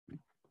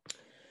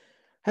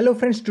Hello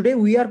friends, today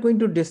we are going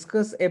to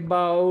discuss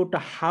about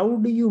how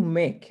do you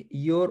make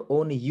your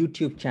own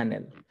YouTube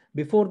channel.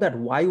 Before that,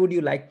 why would you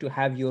like to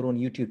have your own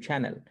YouTube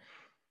channel?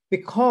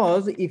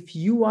 Because if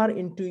you are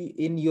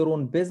in your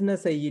own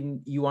business,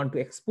 you want to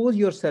expose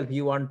yourself,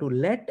 you want to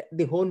let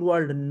the whole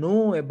world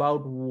know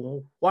about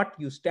what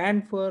you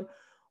stand for,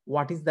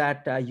 what is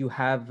that you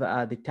have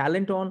the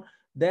talent on,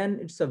 then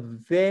it's a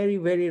very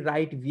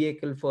right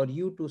vehicle for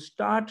you to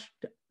start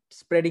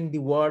spreading the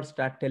word,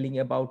 start telling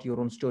about your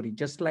own story.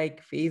 Just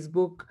like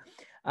Facebook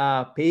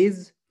page,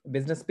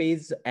 business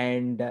page,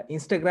 and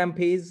Instagram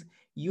page,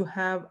 you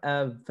have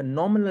a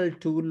phenomenal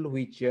tool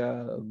which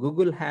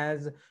Google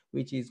has,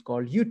 which is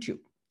called YouTube.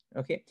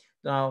 Okay,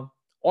 now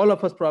all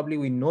of us probably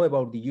we know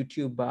about the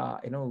YouTube.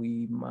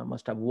 We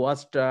must have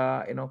watched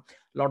a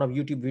lot of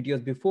YouTube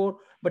videos before.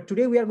 But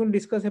today we are going to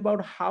discuss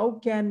about how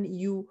can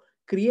you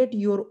create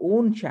your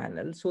own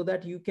channel so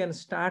that you can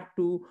start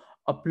to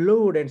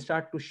upload and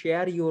start to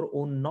share your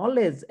own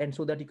knowledge, and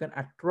so that you can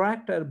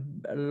attract a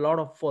lot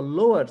of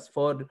followers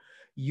for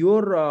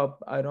your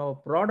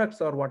products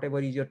or whatever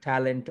is your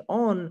talent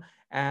on.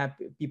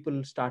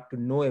 People start to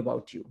know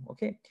about you.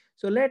 Okay,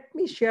 so let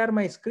me share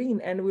my screen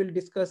and we'll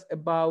discuss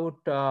about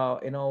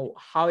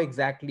how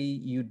exactly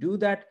you do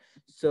that.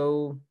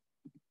 So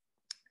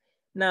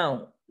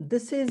now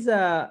this is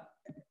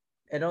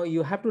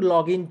you have to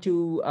log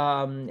into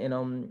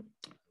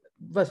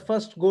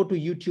first go to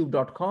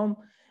youtube.com.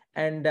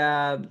 And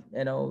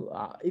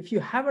if you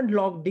haven't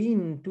logged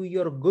in to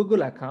your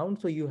Google account,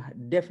 so you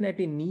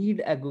definitely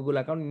need a Google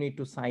account, you need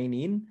to sign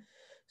in.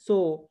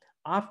 So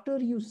after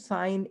you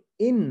sign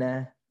in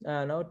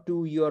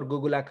to your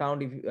Google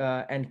account, if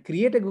and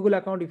create a Google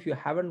account. If you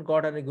haven't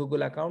got any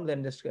Google account,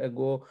 then just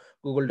go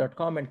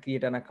google.com and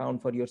create an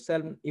account for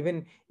yourself.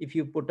 Even if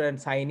you put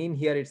and sign in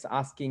here, it's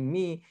asking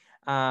me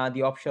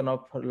the option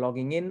of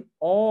logging in,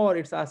 or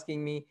it's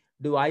asking me,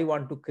 do I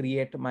want to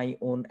create my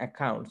own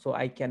account? So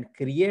I can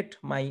create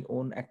my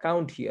own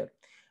account here.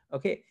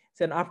 Okay,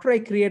 so after I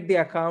create the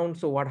account,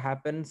 so what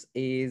happens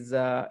is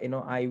I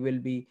will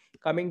be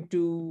coming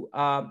to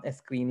a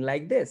screen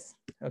like this.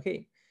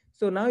 Okay,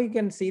 so now you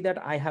can see that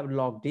I have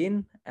logged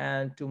in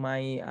and to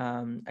my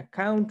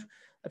account.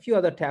 A few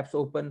other tabs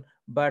open,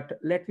 but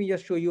let me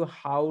just show you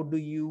how do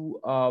you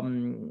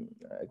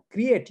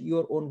create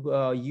your own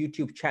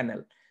YouTube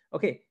channel.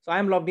 Okay, so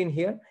I'm logged in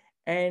here,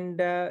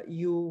 and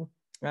you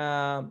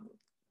uh,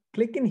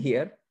 click in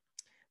here.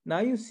 Now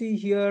you see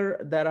here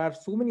there are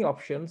so many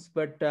options,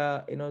 but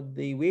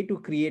the way to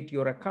create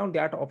your account,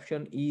 that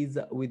option is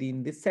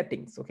within the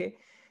settings. Okay,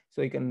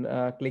 so you can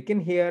click in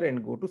here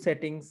and go to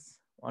settings.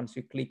 Once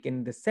you click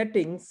in the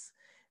settings,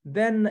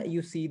 then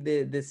you see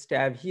this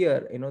tab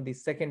here, the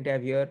second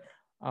tab here,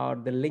 or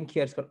the link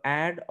here is for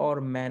add or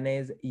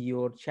manage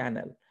your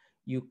channel.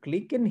 You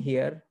click in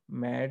here,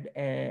 add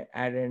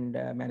and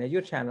manage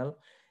your channel.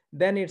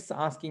 Then it's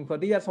asking for,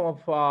 these are some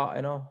of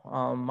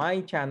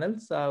my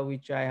channels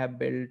which I have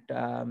built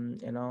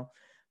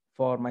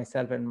for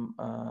myself, and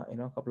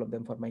a couple of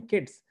them for my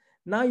kids.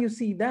 Now you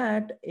see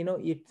that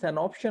it's an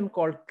option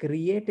called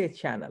create a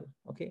channel.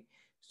 Okay,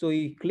 so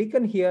you click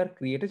on here,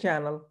 create a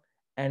channel,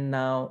 and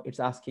now it's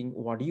asking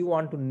what do you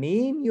want to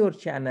name your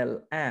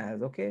channel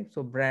as. Okay,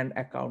 so brand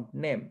account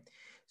name.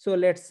 So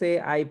let's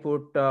say I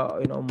put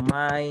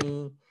my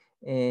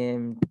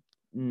um,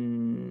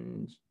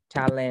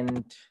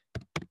 talent.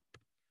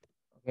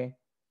 Okay,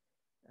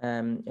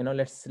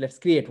 let's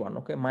create one.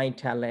 Okay, my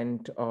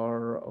talent,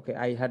 or okay,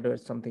 I had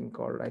something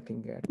called, I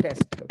think, a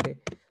test. Okay,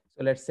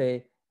 so let's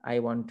say I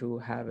want to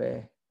have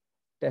a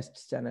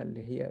test channel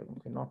here.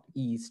 Okay, not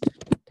east,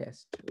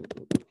 test.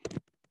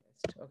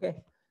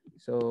 Okay,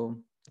 so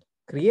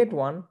create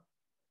one.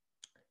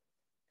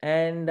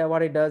 And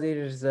what it does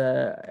is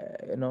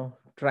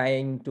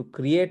trying to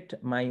create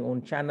my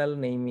own channel,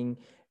 naming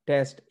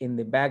test in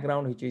the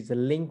background, which is a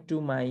link to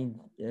my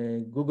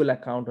Google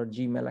account or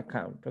Gmail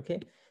account. Okay,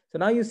 so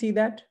now you see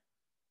that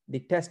the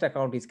test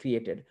account is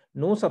created,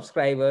 no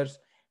subscribers,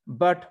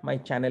 but my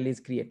channel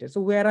is created.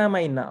 So where am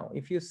I now?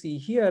 If you see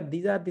here,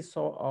 these are the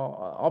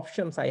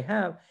options I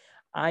have.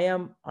 I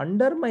am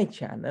under my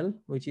channel,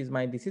 which is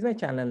this is my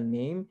channel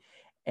name.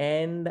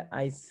 And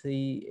I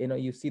see,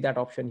 you see that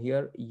option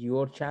here,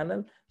 your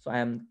channel. So I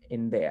am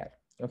in there.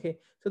 Okay,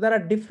 so there are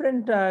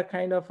different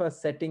kind of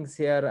settings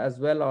here as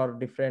well, or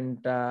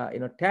different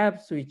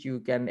tabs which you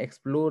can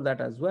explore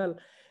that as well.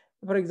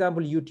 For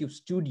example, YouTube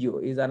Studio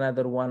is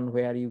another one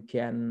where you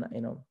can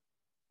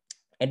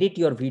edit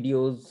your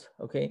videos.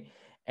 Okay,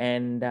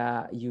 and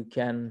you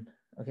can,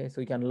 okay,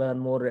 so you can learn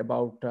more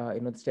about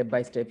step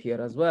by step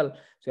here as well.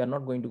 So you're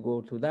not going to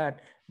go through that,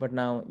 but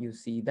now you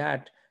see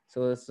that.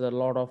 So there's a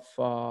lot of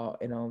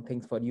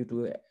things for you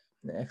to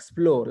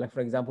explore. Like, for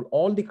example,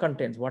 all the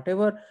contents,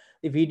 whatever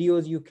the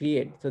videos you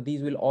create, so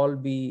these will all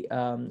be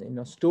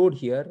stored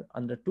here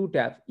under two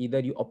tabs. Either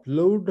you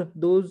upload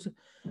those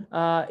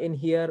in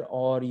here,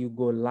 or you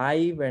go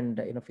live, and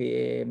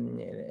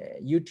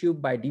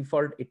YouTube by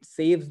default it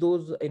saves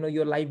those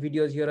your live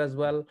videos here as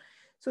well.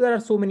 So there are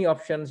so many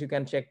options. You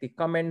can check the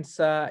comments,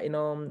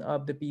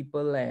 of the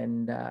people,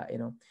 and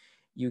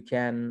you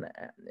can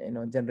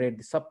generate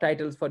the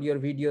subtitles for your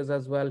videos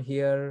as well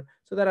here.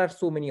 So there are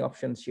so many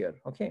options here.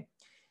 Okay.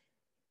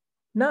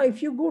 Now,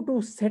 if you go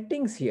to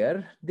settings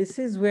here, this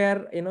is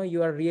where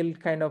your real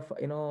kind of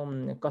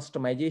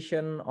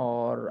customization,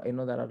 or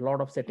there are a lot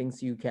of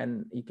settings you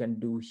can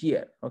do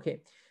here.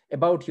 Okay,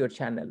 about your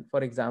channel,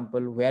 for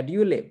example, where do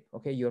you live?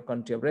 Okay, your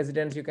country of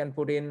residence, you can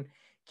put in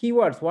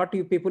keywords, what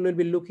you people will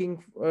be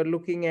looking,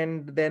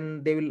 and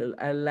then they will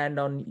land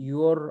on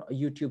your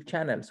YouTube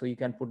channel. So you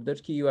can put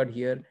that keyword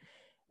here,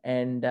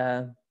 and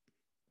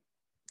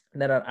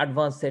there are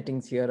advanced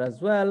settings here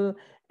as well,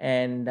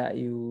 and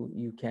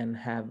you can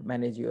have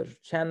manage your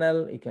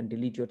channel. You can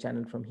delete your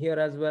channel from here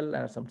as well.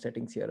 There are some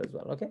settings here as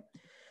well. Okay,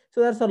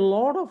 so there's a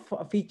lot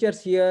of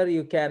features here.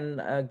 You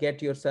can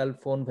get your cell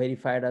phone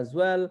verified as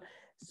well,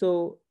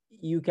 so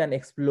you can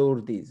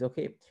explore these.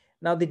 Okay,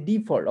 now the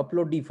default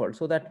upload default,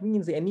 so that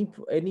means any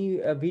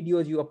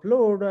videos you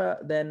upload,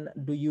 then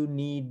do you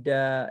need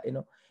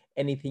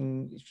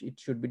anything, it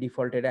should be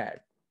defaulted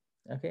at.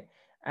 Okay,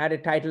 add a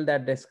title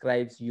that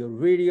describes your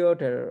video.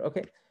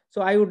 Okay,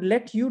 so I would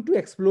let you to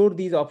explore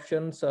these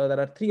options. There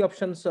are three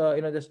options.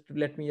 Just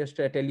let me just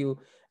tell you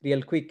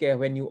real quick.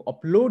 When you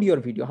upload your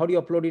video, how do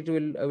you upload it?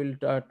 We'll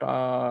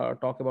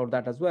talk about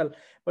that as well.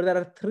 But there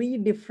are three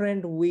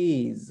different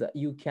ways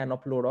you can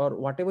upload, or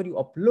whatever you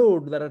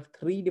upload, there are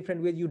three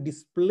different ways you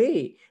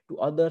display to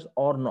others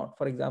or not.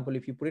 For example,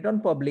 if you put it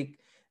on public,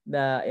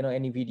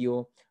 any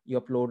video you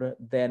upload,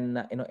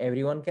 then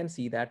everyone can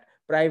see that.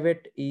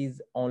 Private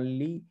is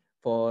only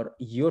for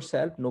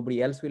yourself,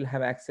 nobody else will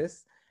have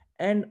access.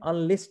 And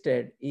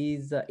unlisted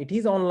is it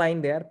is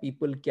online there,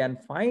 people can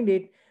find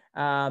it,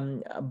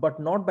 but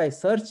not by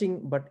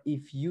searching, but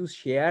if you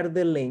share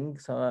the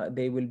links,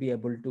 they will be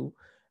able to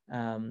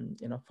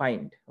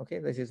find. Okay,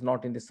 this is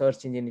not in the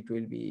search engine,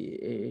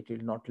 it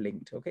will not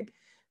linked. Okay,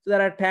 so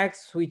there are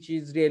tags which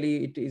is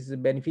really, it is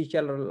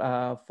beneficial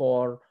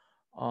for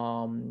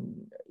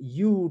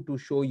you to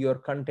show your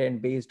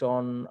content based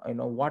on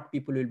what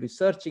people will be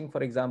searching.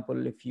 For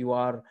example, if you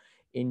are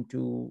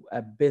into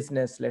a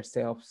business, let's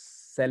say, of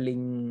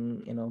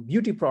selling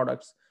beauty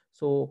products,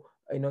 so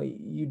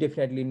you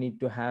definitely need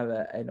to have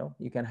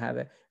you can have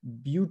a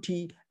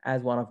beauty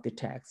as one of the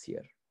tags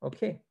here.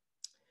 Okay,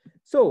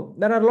 so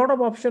there are a lot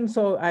of options,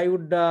 so I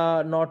would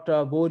not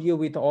bore you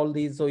with all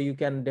these, so you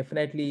can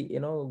definitely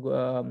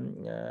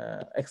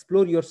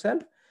explore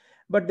yourself.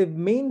 But the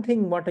main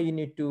thing what you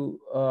need to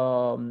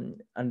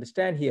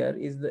understand here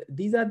is that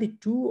these are the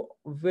two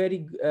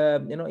very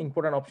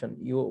important options.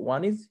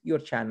 One is your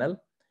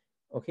channel.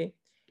 Okay,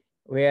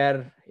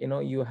 where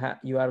you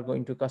are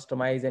going to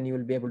customize, and you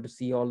will be able to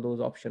see all those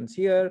options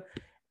here.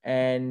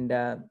 And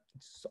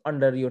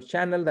under your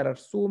channel, there are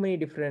so many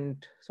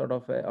different sort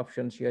of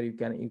options here you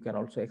can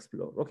also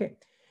explore. Okay,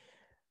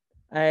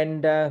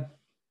 and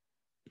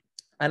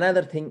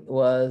another thing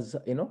was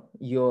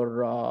your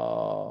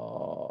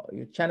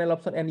channel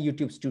option and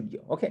YouTube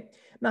Studio. Okay,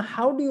 now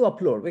how do you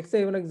upload? Let's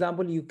say, for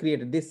example, you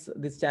created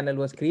this channel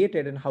was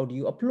created, and how do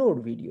you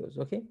upload videos?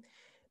 Okay,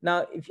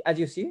 now if, as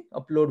you see,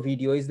 upload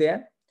video is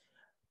there.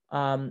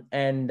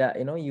 And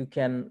you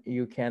can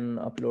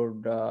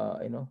upload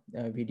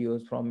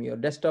videos from your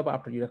desktop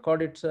after you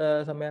record it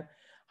somewhere.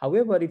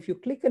 However, if you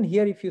click on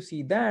here, if you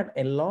see that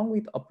along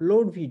with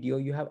upload video,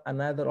 you have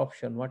another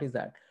option. What is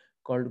that?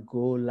 Called go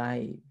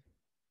live.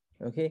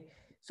 Okay,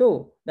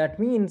 so that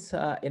means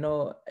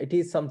it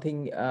is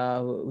something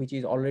which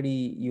is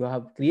already, you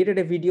have created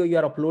a video, you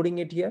are uploading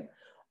it here.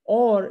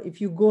 Or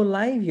if you go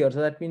live here,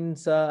 so that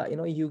means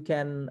you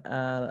can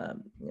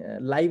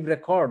live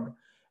record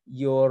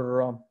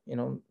your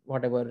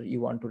whatever you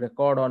want to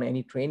record on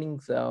any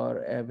trainings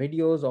or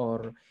videos,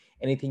 or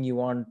anything you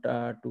want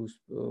to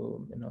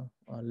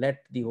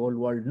let the whole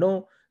world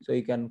know. So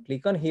you can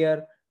click on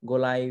here, go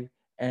live,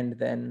 and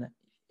then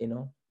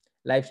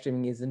live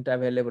streaming isn't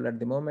available at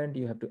the moment,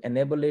 you have to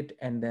enable it,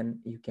 and then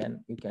you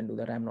can do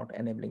that. I'm not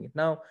enabling it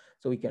now,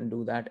 so we can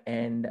do that,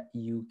 and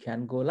you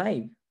can go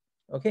live.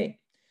 Okay,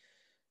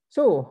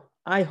 so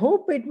I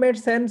hope it made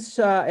sense.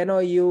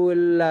 You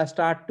will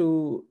start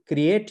to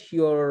create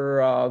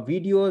your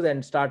videos,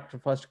 and start to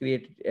first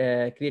create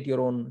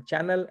your own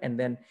channel, and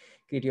then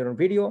create your own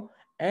video.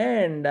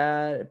 And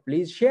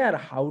please share,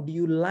 how do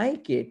you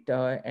like it,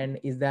 and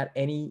is there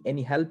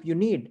any help you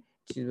need?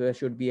 It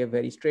should be a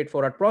very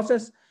straightforward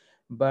process,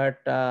 but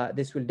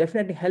this will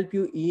definitely help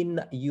you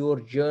in your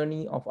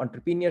journey of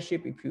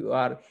entrepreneurship. If you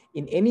are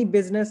in any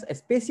business,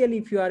 especially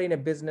if you are in a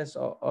business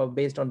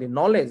based on the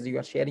knowledge, you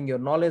are sharing your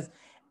knowledge,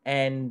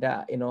 and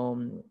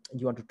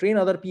you want to train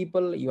other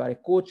people, you are a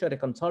coach or a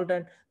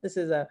consultant, this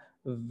is a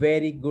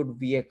very good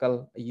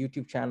vehicle. A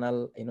YouTube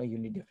channel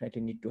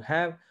definitely need to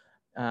have,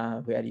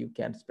 where you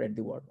can spread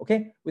the word.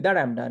 Okay, with that,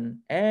 I'm done.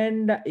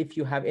 And if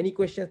you have any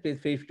questions, please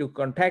feel free to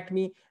contact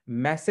me,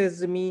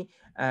 message me,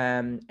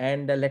 and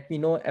let me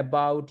know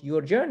about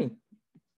your journey.